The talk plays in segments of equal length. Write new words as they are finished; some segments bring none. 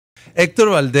Hector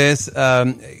Valdez,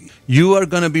 you are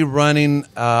going to be running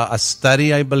a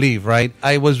study, I believe, right?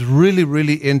 I was really,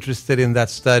 really interested in that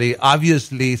study.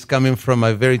 Obviously, it's coming from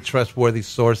a very trustworthy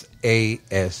source,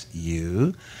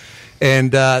 ASU.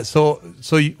 And so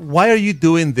why are you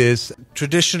doing this?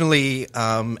 Traditionally,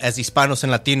 as Hispanos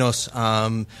and Latinos,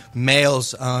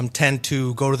 males tend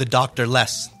to go to the doctor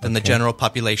less than the general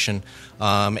population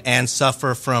and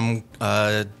suffer from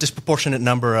a disproportionate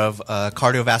number of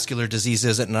cardiovascular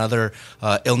diseases and other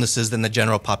illnesses than the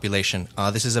general population.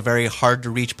 This is a very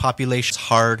hard-to-reach population. It's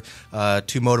hard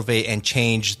to motivate and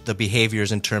change the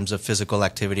behaviors in terms of physical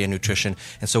activity and nutrition.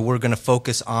 And so we're going to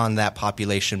focus on that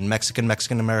population,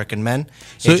 Mexican-American men.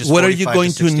 So what are you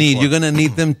going to need? You're going to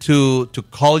need them to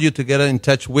call you, to get in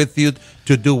touch with you,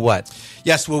 to do what?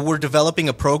 Yes, well, we're developing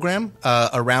a program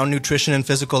around nutrition and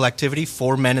physical activity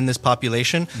for men in this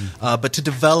population. But to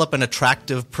develop an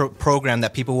attractive program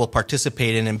that people will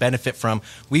participate in and benefit from,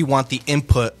 we want the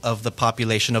input of the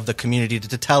population, of the community,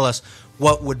 to tell us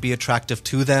what would be attractive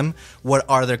to them, what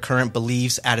are their current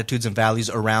beliefs, attitudes, and values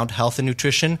around health and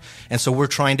nutrition. And so we're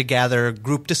trying to gather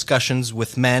group discussions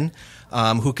with men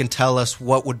who can tell us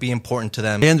what would be important to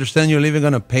them. I understand you're even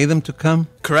going to pay them to come?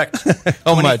 Correct.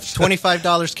 How much?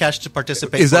 $25 cash to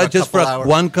participate. Is that just for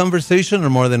one conversation or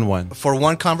more than one? For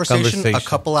one conversation, a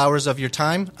couple hours of your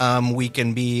time. We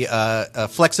can be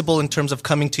flexible in terms of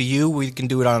coming to you. We can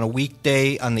do it on a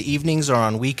weekday, on the evenings, or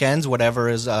on weekends, whatever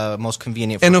is most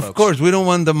convenient for folks. And of course, we don't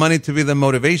want the money to be the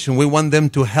motivation. We want them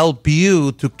to help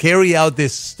you to carry out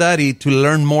this study, to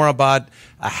learn more about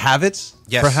habits.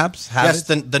 Yes. Perhaps? Habits?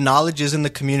 Yes, the knowledge is in the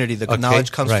community. The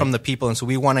knowledge comes from the people. And so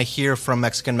we want to hear from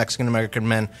Mexican-American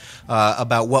men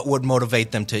about what would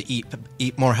motivate them to eat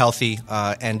more healthy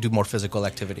and do more physical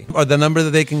activity. Or the number that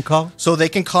they can call? So they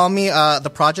can call me.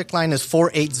 The project line is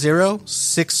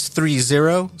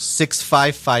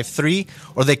 480-630-6553.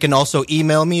 Or they can also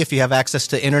email me. If you have access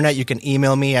to internet, you can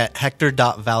email me at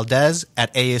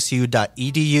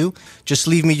hector.valdez@asu.edu. Just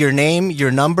leave me your name,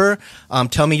 your number.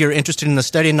 Tell me you're interested in the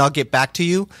study, and I'll get back to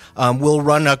you. We'll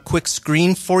run a quick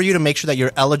screen for you to make sure that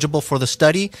you're eligible for the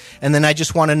study. And then I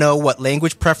just want to know what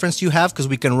language preference you have, because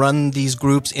we can run these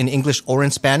groups in English or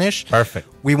in Spanish. Perfect.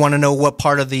 We want to know what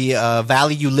part of the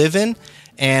valley you live in,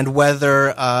 and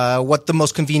whether what the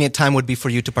most convenient time would be for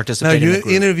you to participate. Now, you in the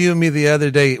group. Interviewed me the other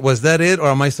day. Was that it, or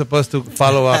am I supposed to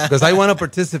follow up? Because I want to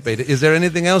participate. Is there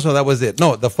anything else, or that was it?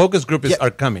 No, the focus group are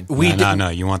coming. No.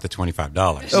 You want the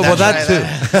 $25. Oh, well, that too.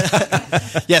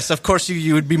 Yes, of course.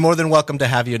 You would be more than welcome to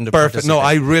have you in the Perfect. No,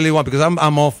 I really want, because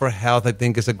I'm all for health. I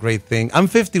think it's a great thing. I'm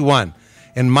 51.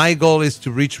 And my goal is to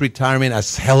reach retirement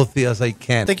as healthy as I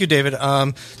can. Thank you, David.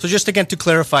 So just again to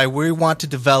clarify, we want to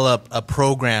develop a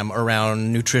program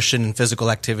around nutrition and physical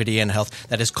activity and health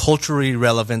that is culturally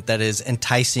relevant, that is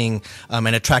enticing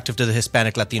and attractive to the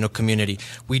Hispanic Latino community.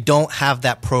 We don't have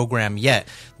that program yet.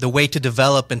 The way to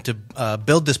develop and to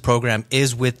build this program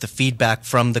is with the feedback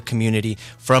from the community,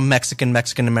 from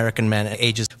Mexican-American men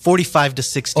ages 45 to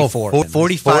 64.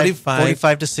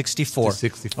 45 to 64.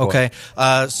 Okay.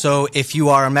 So if you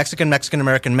are a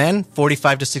Mexican-American man,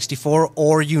 45 to 64,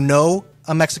 or you know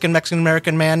a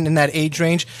Mexican-American man in that age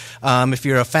range, if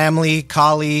you're a family,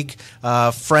 colleague,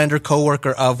 friend, or coworker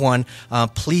of one,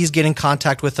 please get in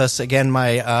contact with us. Again,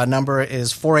 my number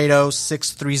is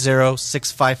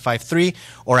 480-630-6553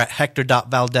 or at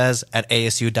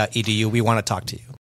hector.valdez@asu.edu. We want to talk to you.